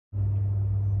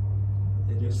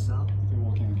Yes, sir. You're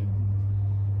walking again.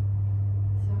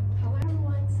 So, hello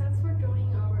everyone, thanks for joining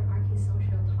our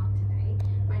Archi-Social talk today.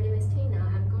 My name is Tina.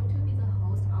 I'm going to be the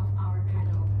host of our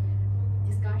panel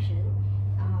discussion.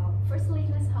 Firstly,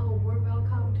 let's have a warm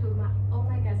welcome to all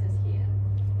my guests here.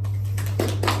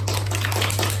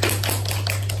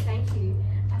 Thank you.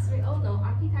 As we all know,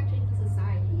 architecture in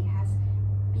society has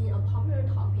been a popular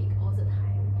topic all the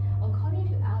time.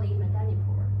 According to Ali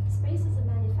Madanipur, space is a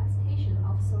manifestation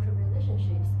of social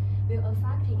relationships, will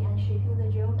affecting and shaping the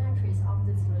geometries of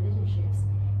these relationships.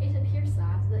 It appears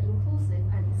that the inclusive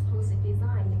and exclusive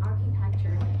design in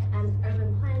architecture and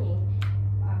urban planning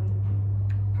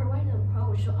provide an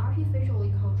approach to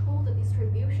artificially control the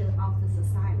distribution of the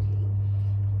society.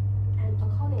 And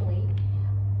accordingly,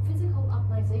 physical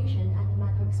organization and the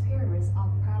mental experience of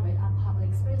private and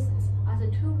public spaces are the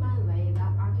two main ways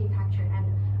that architecture and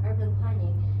urban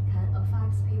planning can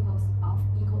affect people of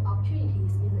equal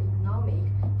opportunities in the economic,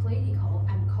 political,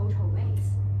 and cultural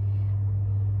ways.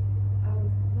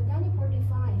 Madanipur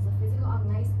defines the physical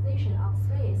organization of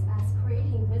space as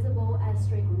creating visible and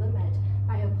strict limit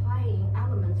by applying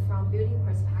elements from building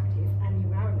perspective and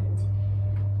environment.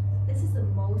 This is the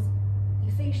most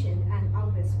efficient and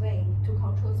obvious way to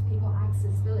control people's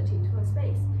accessibility to a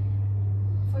space.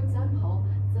 For example,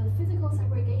 the physical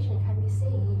segregation can be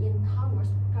seen in Harvard's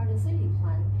Garden City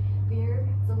plan, where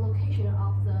the location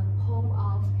of the home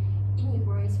of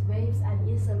immigrants, waves, and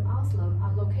Eastern Muslim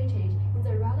are located in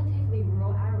the relatively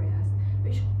rural areas,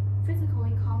 which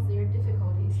physically cause their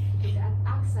difficulties to get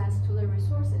access to the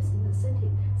resources in the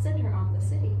center of the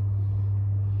city.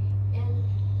 And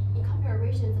in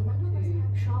comparison, the mental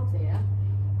shop there,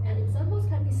 and examples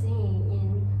can be seen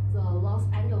in the Los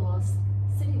Angeles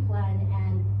city plan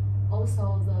and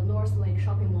also the North Lake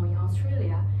shopping mall in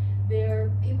Australia,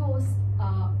 where people's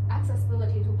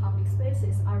accessibility to public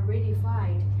spaces are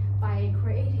redefined by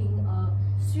creating a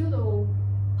pseudo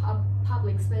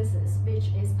public spaces, which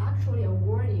is actually a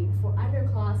warning for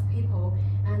underclass people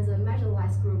and the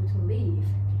marginalized group to live.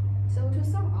 So to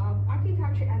sum up,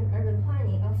 architecture and urban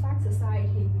planning affect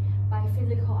society by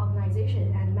physical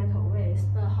organization and mental ways.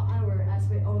 But however, as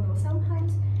we all know,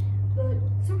 sometimes the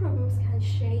social groups can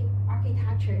shape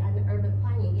architecture and urban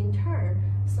planning in turn.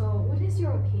 So what is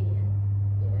your opinion?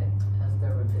 Yeah, as the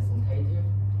representative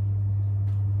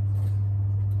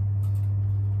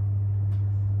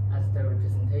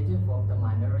of the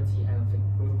minority ethnic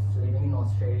groups living in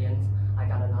Australia, I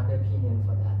got another opinion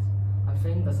for that. I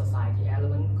think the society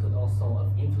element could also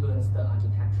have influenced the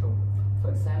architecture. For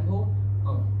example,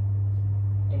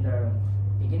 in the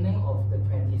beginning of the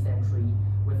 20th century,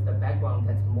 with the background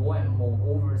that more and more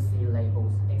overseas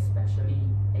labels, especially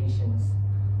Asians,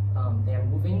 they are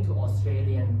moving to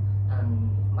Australia, and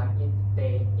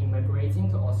they immigrating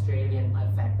to Australia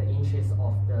affect the interests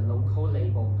of the local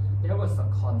label. There was a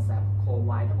concept called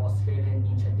White Australian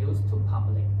introduced to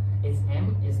public. Its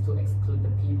aim is to exclude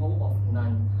the people of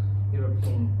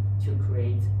non-European to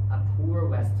create a poor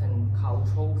Western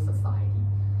cultural society.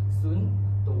 Soon,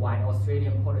 the White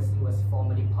Australian policy was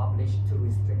formally published to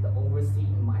restrict the overseas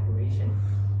immigration.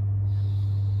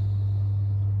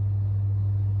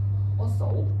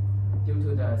 Also, due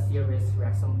to the serious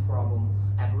racism problem,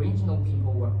 Aboriginal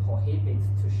people were prohibited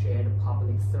to share the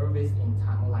public service in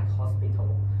towns like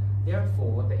hospital.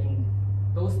 Therefore,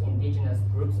 those indigenous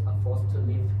groups are forced to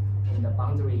live in the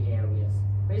boundary areas.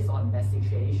 Based on that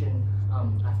situation,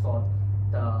 I thought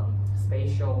the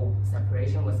spatial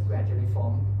separation was gradually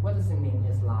formed. What does it mean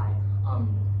is like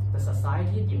the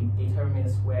society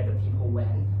determines where the people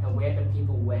went, and where the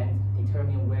people went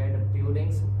determine where the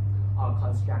buildings are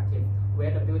constructed.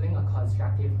 Where the buildings are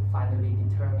constructed finally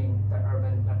determine the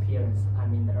urban appearance,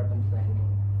 the urban planning.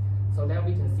 So there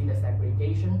we can see the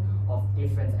segregation of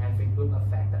different ethnic groups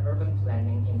affect the urban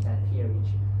planning in that period.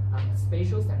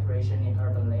 Spatial separation in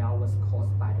urban layout was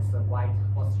caused by the White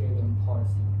Australian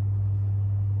policy.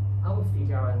 I will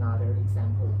figure out another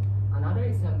example. Another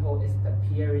example is the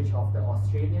period of the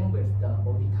Australian with the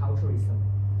multiculturalism.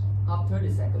 After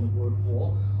the Second World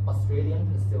War,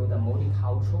 Australians pursued a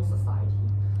multicultural society,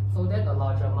 so that a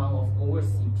large amount of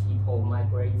overseas people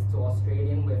migrate to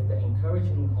Australia with the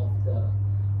encouragement of the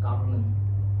government.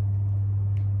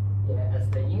 Yeah, as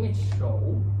the image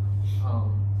shows,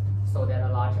 so that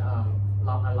a large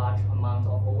amount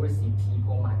of overseas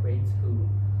people migrate to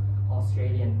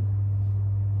Australia.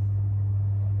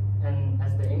 And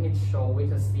as the image shows, we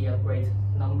can see a great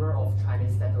number of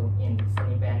Chinese settled in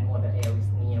Seminar-Group or the areas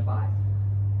nearby.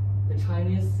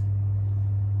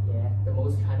 The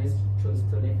most Chinese choose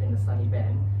to live in the sunny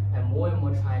band, and more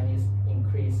Chinese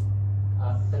increase.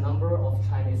 The number of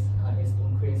Chinese is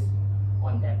increased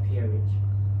on that period.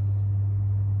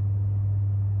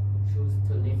 choose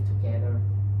to live together.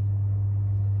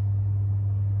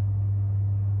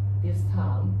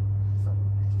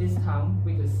 This time,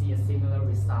 we could see a similar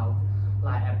result,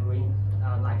 like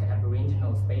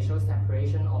aboriginal spatial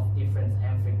separation of different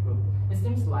ethnic groups. It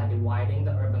seems like dividing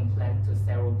the urban plan to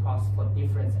several parts for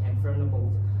different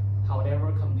environments.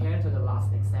 However, compared to the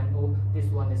last example, this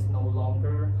one is no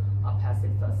longer a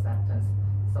passive acceptance,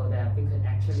 so that we could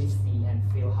actually see and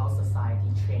feel how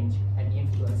society change and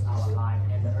influence our life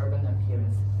and the urban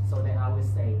appearance. So that I would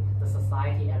say the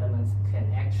society elements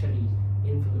can actually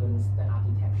influence the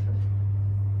architecture.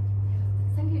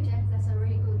 Thank you, Jack. That's a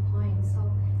really good point.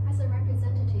 So, as a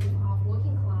representative of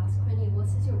working class, Queenie, what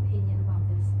is your opinion about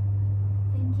this?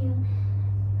 Thank you.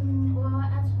 Well,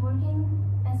 as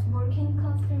working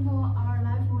class people, our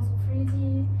life was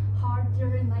pretty hard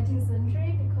during 19th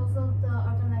century because of the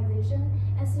urbanization.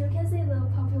 As you can see, the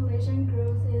population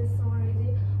growth is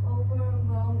already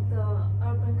overwhelmed the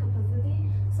urban capacity.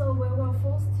 So we were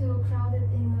forced to crowd it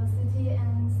in the city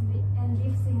and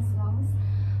live in slums.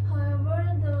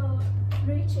 However, the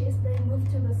riches they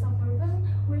moved to the suburban,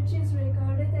 which is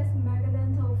regarded as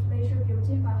magnet of leisure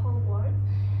beauty by whole world.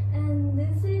 And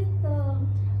this is the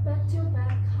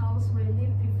back-to-back house we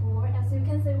lived before. As you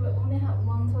can see, we only had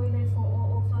one toilet for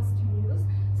all of us to use.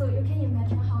 So you can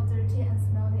imagine how dirty and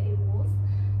smelly it was.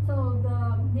 So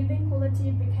the living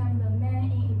quality became the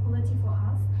main inequality for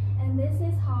us. And this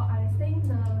is how I think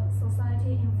the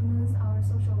society influenced our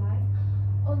social life.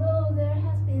 Although there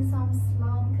has been some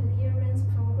slum clearance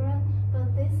program,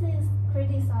 but this is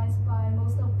criticized by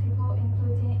most of people,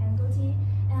 including Angotti.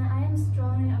 And I am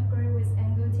strongly agree with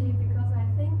Angotti because I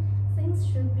think things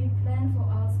should be planned for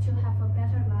us to have a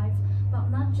better life, but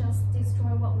not just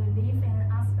destroy what we live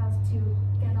and ask us to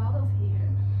get out of here.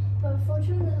 But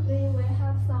fortunately, we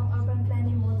have some urban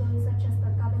planning models such as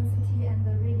the Garden City and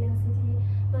the Radiant City,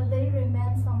 but they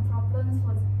remain some problems.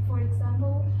 For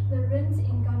example, the rent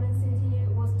in Garden City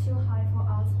was too high for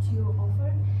us to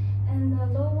offer, and the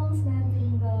low ones land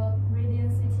in the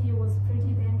Radiant City was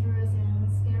pretty dangerous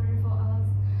and scary for us.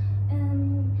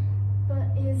 But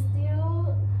it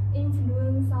still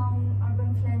influenced some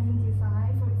urban planning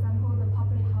design, for example, the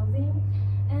public housing.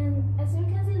 And as you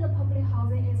can see, the public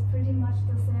housing is pretty much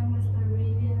the same with the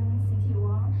Radiant City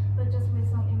one, but just with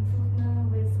some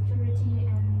improvement with security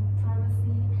and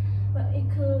privacy. But it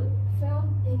could fail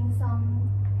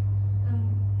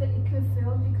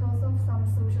because of some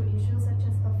social issues such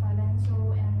as the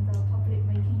financial and the public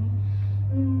making.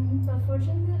 But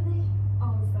unfortunately,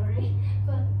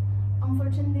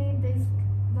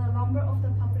 the number of the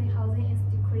public housing is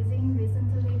decreasing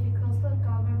recently because the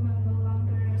government no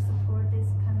longer support this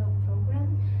kind of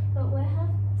program. But we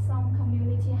have some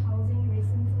community housing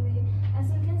recently. As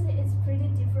you can see, it's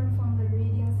pretty different from the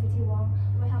Radiant City one.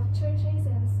 We have churches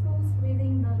and schools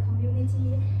within the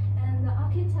community, and the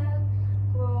architect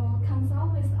will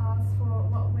consult with us for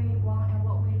what we want and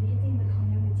what we need in the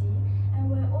community. And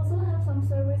we also have some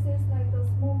services like the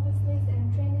small business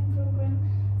and training program.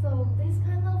 So this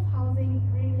kind of housing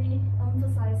really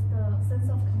emphasizes the sense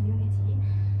of community.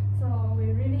 So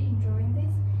we're really enjoying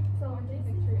this. So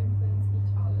Architecture influence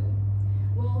each other.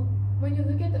 Well, when you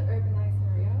look at the urbanized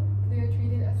area, they are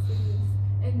treated as cities,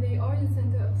 and they are the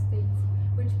center of states,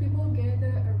 which people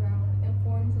gather around and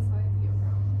form society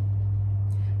around.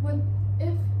 What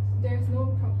if there's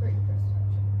no proper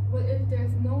infrastructure? What if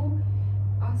there's no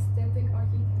aesthetic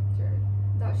architecture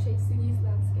that shapes city's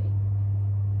landscape?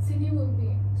 City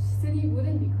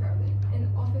wouldn't be crowded, and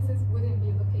offices wouldn't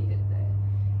be located there,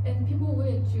 and people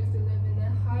wouldn't choose to live in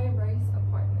high-rise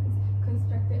apartments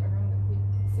constructed around the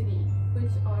city,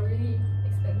 which are really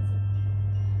expensive.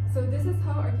 So this is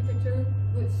how architecture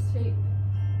would shape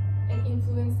and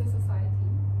influence the society.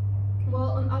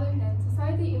 While on the other hand,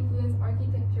 society influences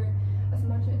architecture as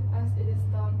much as it is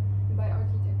done by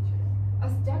architecture.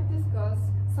 As Jack discussed,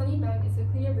 Sunnybank is a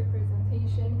clear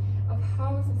representation of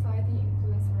how society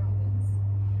influences surroundings.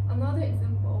 Another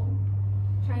example,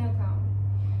 Chinatown,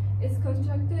 is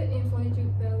constructed in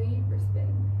Solitude Valley,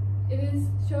 Brisbane. It is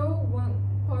one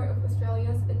part of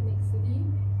Australia's ethnic city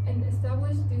and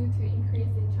established due to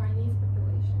increase in Chinese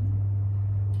population.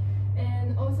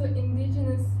 And also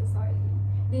indigenous society.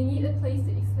 They need a place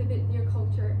to exhibit their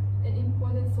culture and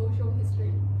important social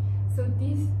history. So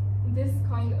this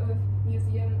kind of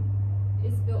museum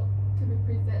is built to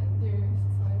represent their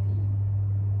society.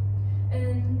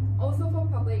 And also for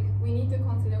public, we need to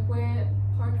consider where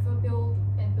parks are built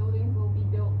and buildings will be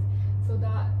built so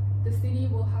that the city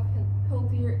will have a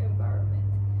healthier environment.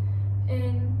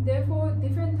 And therefore,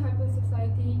 different types of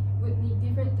society would need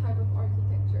different type of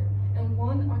architecture, and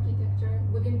one architecture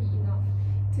wouldn't be enough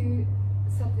to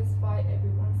satisfy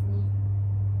everyone's needs.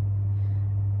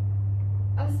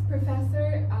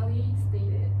 Professor Ali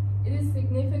stated, it is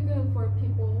significant for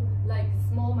people like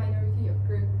small minority of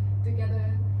group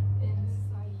together in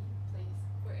society place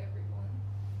for everyone.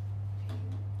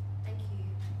 Thank you.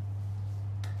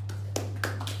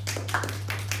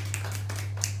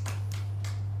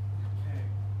 Okay,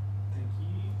 thank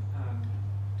you.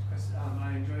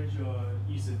 I enjoyed your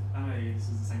use of, I know this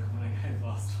is the same comment I gave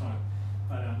last time,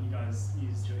 but you guys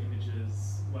used your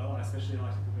images well. I especially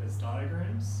like to think of it as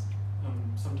diagrams.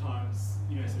 Sometimes,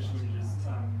 especially when you're just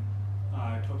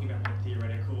talking about more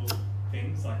theoretical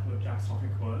things like what Jack's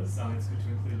topic was, it's good to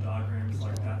include diagrams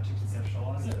like that to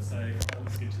conceptualize it. So that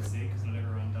was good to see because not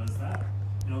everyone does that.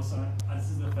 And also, this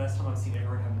is the first time I've seen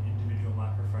everyone have an individual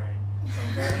microphone. So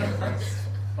I'm very impressed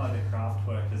by the craft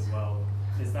work as well.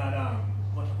 Is that,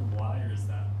 what type of wire is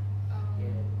that?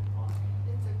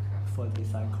 It's a craft. For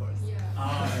design course. Yeah.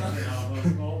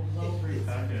 Well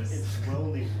pre-focused. It's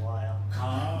rolling wire. I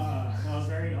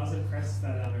was impressed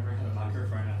that everyone had a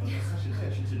microphone. I thought that's such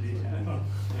attention to detail.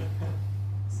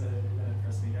 So that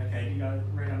impressed me. Okay, you guys,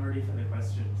 I'm ready for the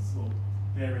questions. Well,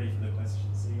 they're ready for the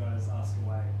questions, so you guys ask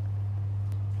away.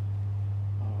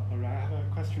 Alright, I have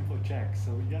a question for Jack. So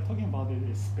you are talking about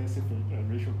a specific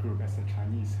racial group as the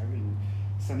Chinese having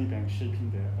Sunnybank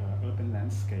shaping the urban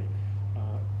landscape.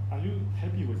 Are you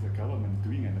happy with the government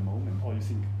doing at the moment, or you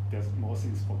think there's more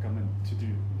things for government to do,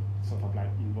 sort of like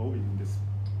involving in this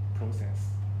process?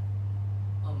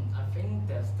 I think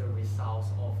that's the result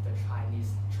of the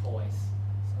Chinese choice.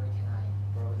 Sorry, can I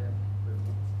borrow the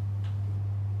remote?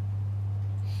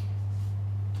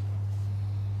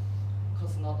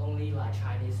 Because not only like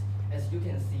Chinese, as you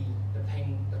can see, the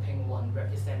pink one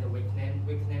represent the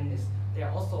weakness. They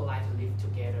are also like to live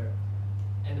together,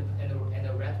 and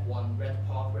the red one, red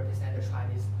part represent the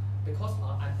Chinese. Because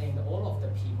I think that all of the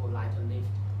people like to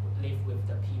live with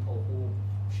the people who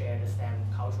share the same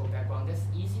cultural background. That's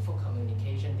easy for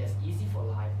communication. That's easy for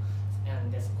life,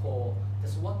 and that's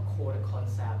what called the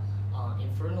concept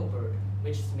infernal bird,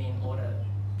 which means all the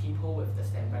people with the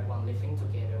same background living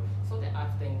together. So that I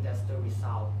think that's the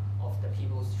result of the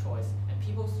people's choice, and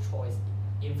people's choice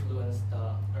influence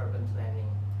the urban planning.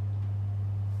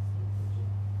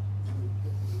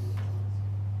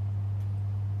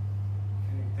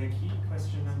 Okay, thank you.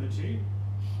 Question number 2.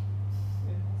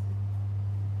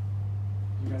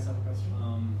 You guys have a question?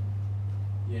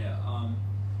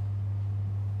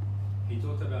 He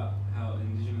talked about how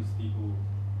indigenous people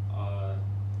are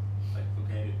like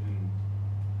located in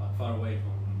far away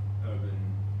from urban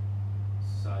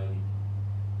society.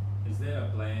 Is there a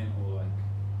plan or like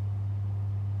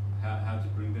how to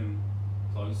bring them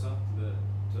closer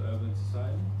to urban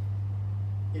society?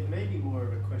 It may be more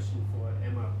of a question for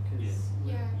Emma because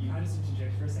Yeah. Can I just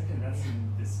interject for a second? That's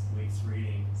in this week's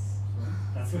readings.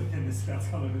 That's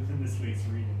covered within this week's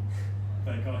reading.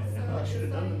 But go ahead. So I should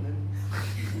have done them then.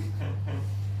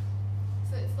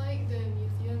 So it's like the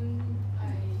museum I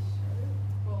showed.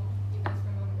 Well, you guys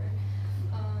remember.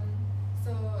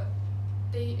 So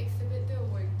they exhibit their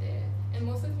work there, and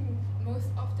most of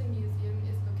the museum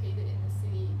is located in the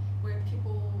city where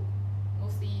people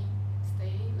mostly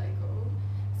stay, like go.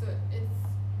 So it's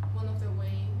one of the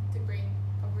way to bring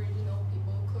Aboriginal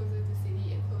people closer to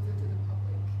city and closer to the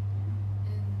public.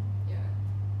 And yeah.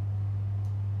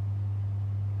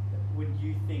 Would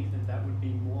you think that that would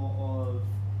be more of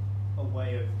a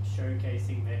way of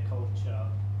showcasing their culture,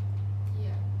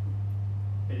 Yeah.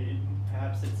 but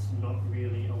perhaps it's not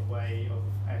really a way of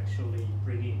actually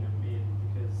bringing them in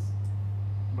because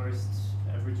most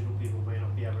Aboriginal people may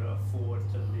not be able to afford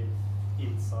to live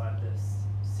inside this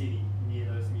city near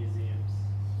those museums,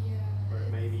 Yeah. or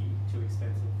it may be too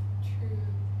expensive. True.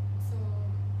 So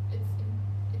it's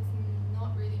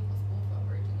not really possible for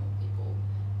Aboriginal people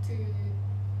to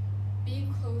be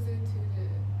closer to the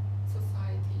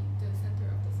society, the center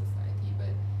of the society,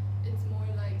 but it's more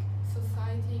like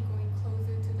society going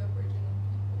closer to the Aboriginal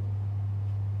people.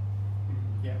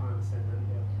 Yeah, I understand that,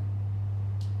 yeah.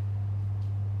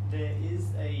 There is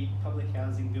a public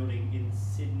housing building in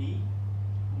Sydney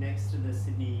next to the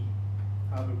Sydney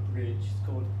Harbour Bridge. It's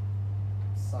called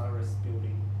Cyrus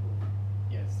Building.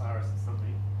 Cyrus or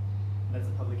something. And that's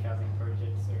a public housing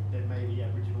project, so there may be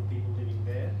Aboriginal people living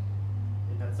there,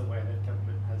 and that's a way that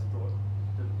government has brought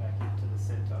them back